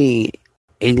you see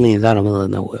aliens out of the middle of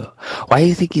nowhere? Why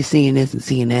you think you're seeing this and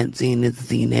seeing that and seeing this and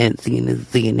seeing that and seeing this and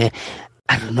seeing that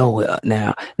out of nowhere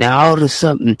now? Now all of a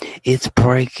sudden it's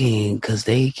breaking because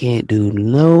they can't do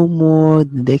no more.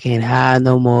 They can't hide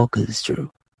no more because it's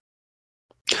true.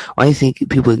 Why you think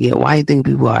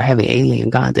people are having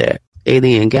alien contact,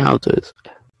 alien encounters,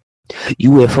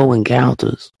 UFO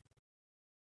encounters?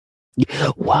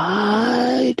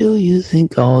 Why do you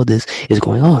think all this is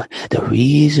going on? The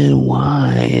reason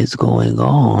why it's going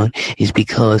on is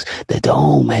because the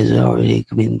dome has already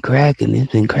been cracking.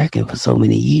 It's been cracking for so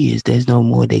many years. There's no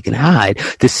more they can hide.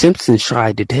 The Simpsons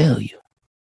tried to tell you.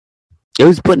 It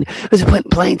was put in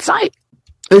plain sight.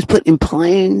 It was put in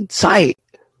plain sight.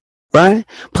 Right?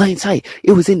 Plain sight.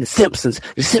 It was in The Simpsons.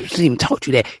 The Simpsons even told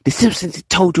you that. The Simpsons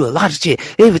told you a lot of shit.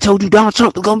 They even told you Donald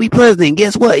Trump was going to be president.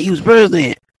 Guess what? He was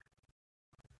president.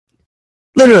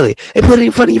 Literally, they put it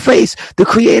in front of your face. The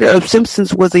creator of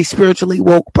Simpsons was a spiritually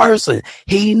woke person.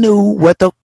 He knew what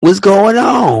was going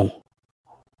on.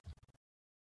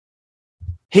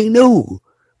 He knew.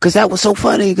 Because that was so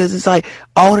funny. Because it's like,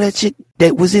 all that shit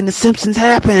that was in The Simpsons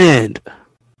happened.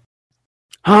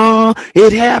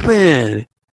 It happened.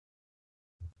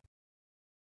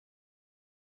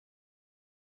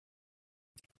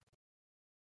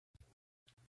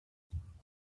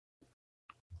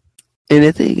 And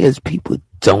the thing is, people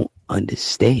don't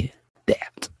understand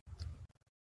that.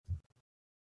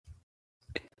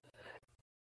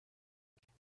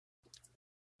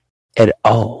 At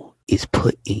all is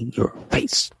put in your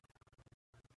face.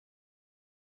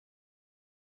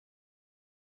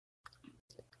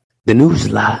 The news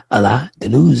lie a lot. The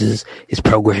news is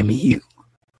programming you.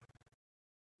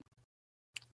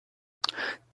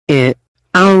 And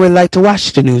I don't really like to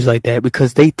watch the news like that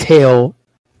because they tell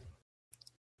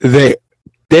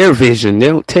their vision. They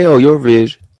don't tell your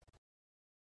vision.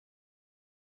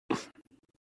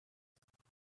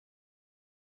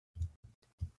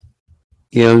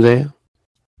 You know what I'm saying?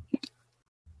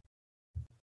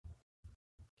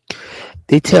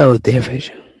 They tell their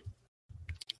vision.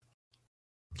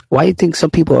 Why do you think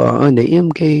some people are under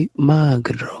MK mind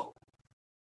control?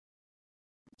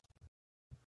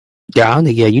 Yeah,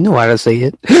 you know how to say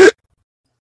it.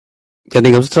 I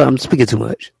think I'm speaking too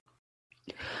much.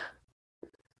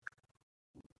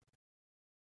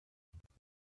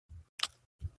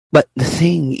 But the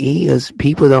thing is,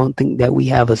 people don't think that we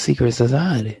have a secret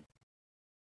society.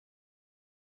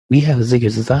 We have a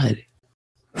secret society.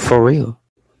 For real.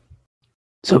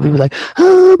 So people are like,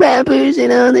 oh, rappers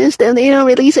and all this stuff, they don't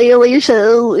really say on your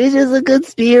show. It's just a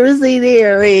conspiracy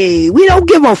theory. We don't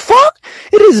give a fuck.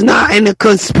 It is not in a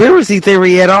conspiracy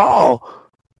theory at all.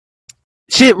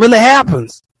 Shit really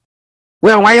happens.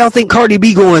 Well, why y'all think Cardi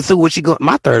B going through what she going?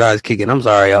 My third eye's kicking. I'm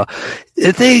sorry, y'all.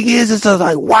 The thing is, it's just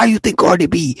like, why you think Cardi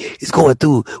B is going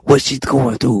through what she's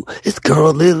going through? This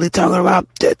girl literally talking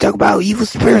about evil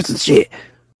spirits and shit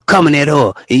coming at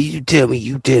her, and you tell me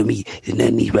that none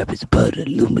of these rappers are part of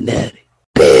the Illuminati.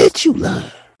 Bitch, you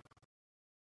lying.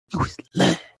 You was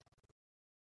lying.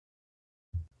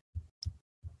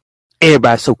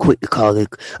 Everybody's so quick to call it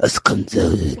a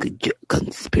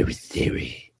conspiracy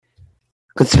theory.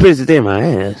 Conspiracy theory, my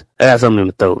ass. I got something in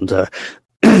my throat. I'm sorry.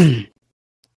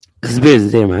 Conspiracy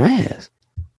theory, my ass.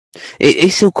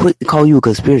 It's so quick to call you a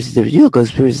conspiracy theorist. You're a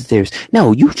conspiracy theorist.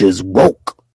 No, you just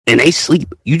woke and they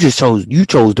sleep. You chose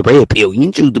the red pill. You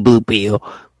didn't choose the blue pill.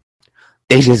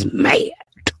 They just mad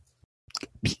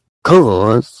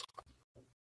because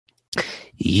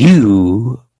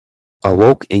you are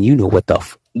woke and you know what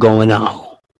the going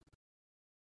on,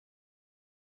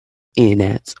 and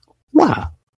that's why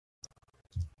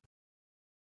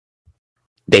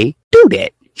they do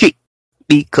that shit,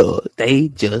 because they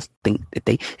just think that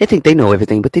they think they know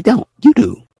everything, but they don't. You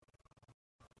do.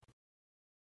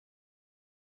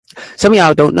 Some of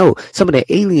y'all don't know. Some of the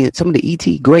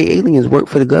ET gray aliens work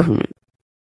for the government.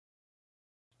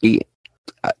 Yeah,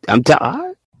 I'm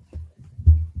tired.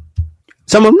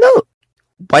 Some of them know.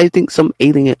 Why do you think some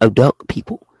alien abduct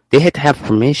people? They had to have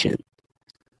permission.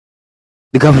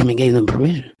 The government gave them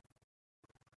permission.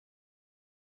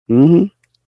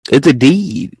 It's a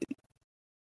deed.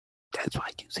 That's why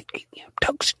you see alien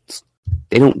abductions.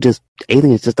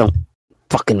 Aliens just don't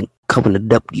fucking come and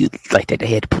abduct you like that. They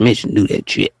had permission to do that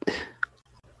shit.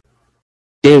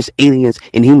 There's aliens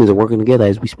and humans are working together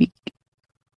as we speak.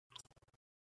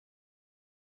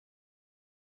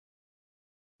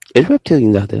 There's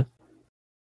reptilians out there.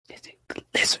 There's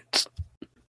lizards.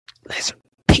 Lizard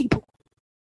people.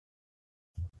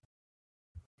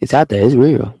 It's out there. It's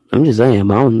real. I'm just saying.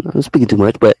 I'm speaking too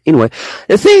much. But anyway,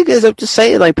 the thing is, I'm just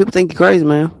saying, like, people think you're crazy,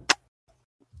 man.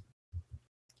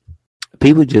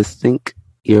 People just think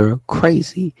you're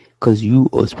crazy because you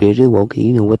are spiritually woke and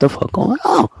you know what the fuck going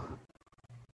on.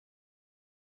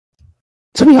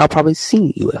 Some of y'all probably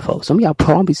seen UFOs. Some of y'all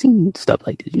probably seen stuff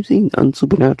like this. You've seen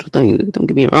supernatural things. Don't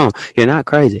get me wrong. You're not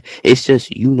crazy. It's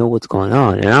just you know what's going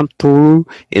on. And I'm through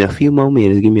in a few more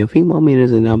minutes. Give me a few more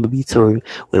minutes and I'm going to be through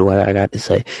with what I got to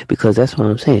say. Because that's what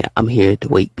I'm saying. I'm here to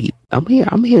wake people. I'm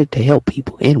here to help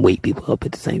people and wake people up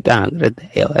at the same time. What the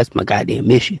hell? That's my goddamn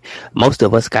mission. Most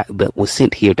of us was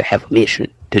sent here to have a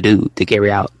mission to do, to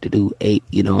carry out, to do a,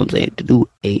 you know what I'm saying? To do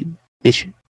a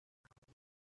mission.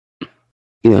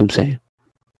 You know what I'm saying?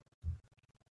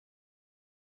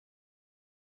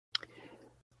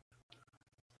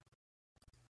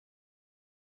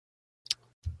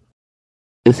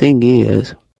 The thing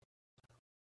is,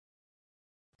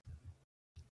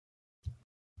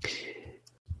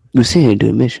 you're saying do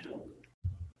a mission.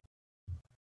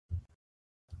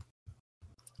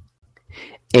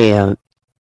 And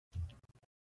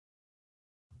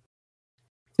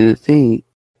the thing,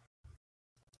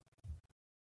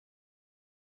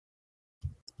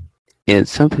 and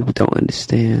some people don't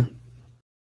understand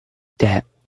that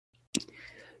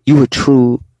you are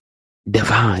true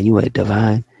divine. You are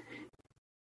divine.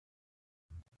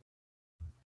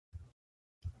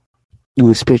 You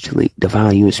were spiritually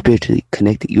divine. You were spiritually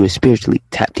connected. You were spiritually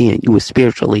tapped in. You were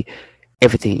spiritually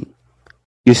everything.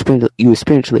 You were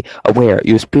spiritually aware.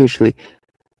 You were spiritually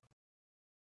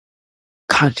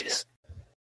conscious.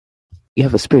 You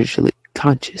have a spiritually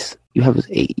conscious. You have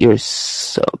you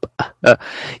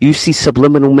see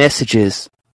subliminal messages.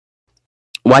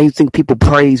 Why you think people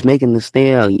praise Megan Thee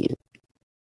Stallion?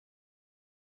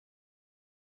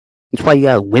 That's why you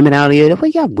got women out here. That's why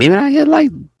you got women out here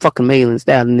like fucking Megan Thee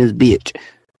Stallion, this bitch.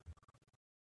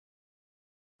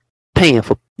 Paying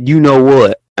for you know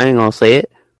what. I ain't gonna say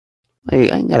it.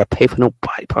 Like, I ain't gotta pay for no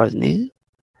body parts, nigga. You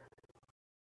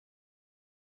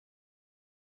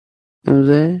know what I'm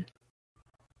saying?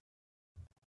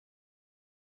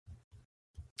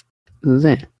 You know what I'm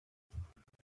saying?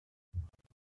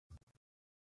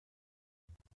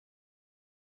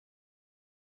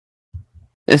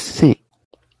 That's the thing.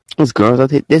 Those girls out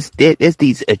there, there's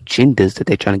these agendas that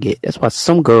they're trying to get. That's why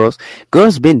some girls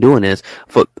been doing this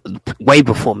for way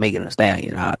before Megan Thee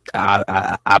Stallion,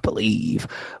 I believe.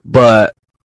 But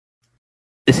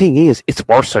the thing is, it's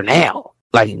worse now.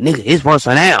 Like, nigga, it's worse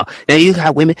now. Now you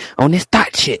got women on this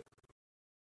thought shit.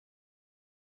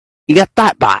 You got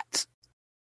thought bots.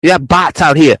 You got bots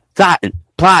out here thoughting,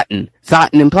 plotting,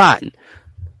 and plotting.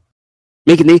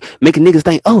 Making niggas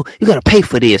think, oh, you gotta pay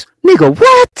for this. Nigga,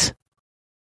 what?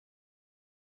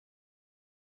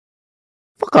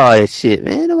 Fuck all that shit,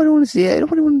 man. Nobody want to see that.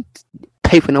 Nobody want to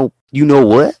pay for no, you know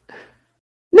what?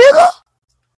 Nigga?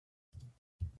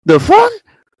 The fuck?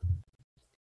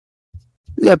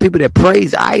 You got people that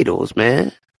praise idols,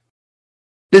 man.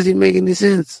 Does it make any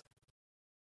sense?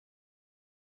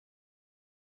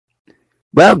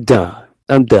 But I'm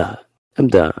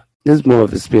done. This is more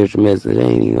of a spiritual message. I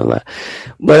ain't even gonna lie.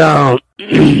 But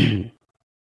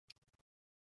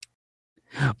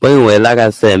but anyway, like I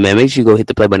said, man, make sure you go hit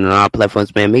the play button on our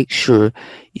platforms, man. Make sure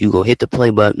you go hit the play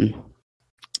button.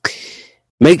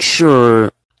 Make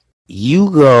sure you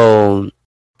go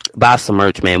buy some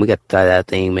merch, man. We got to try that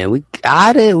thing, man. We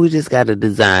got it. We just got to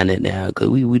design it now, because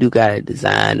we do got to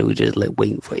design it. We just like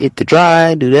waiting for it to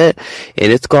dry, do that.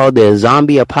 And it's called the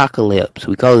Zombie Apocalypse.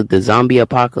 We call it the Zombie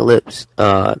Apocalypse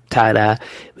tie-dye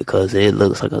because it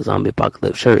looks like a zombie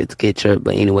apocalypse shirt. It's a kid shirt,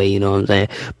 but anyway, you know what I'm saying.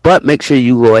 But make sure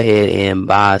you go ahead and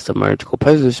buy some merch. Go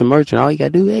purchase some merch, and all you got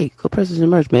to do, hey, go purchase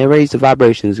some merch, man. Raise the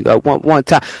vibrations. Go one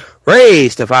time.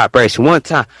 Raise the vibration one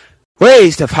time.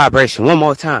 Raise the vibration one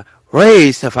more time.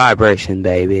 Raise the vibration,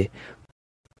 baby.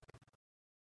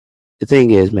 The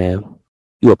thing is, man,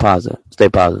 you a positive. Stay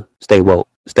woke.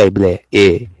 Stay black.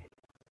 Yeah.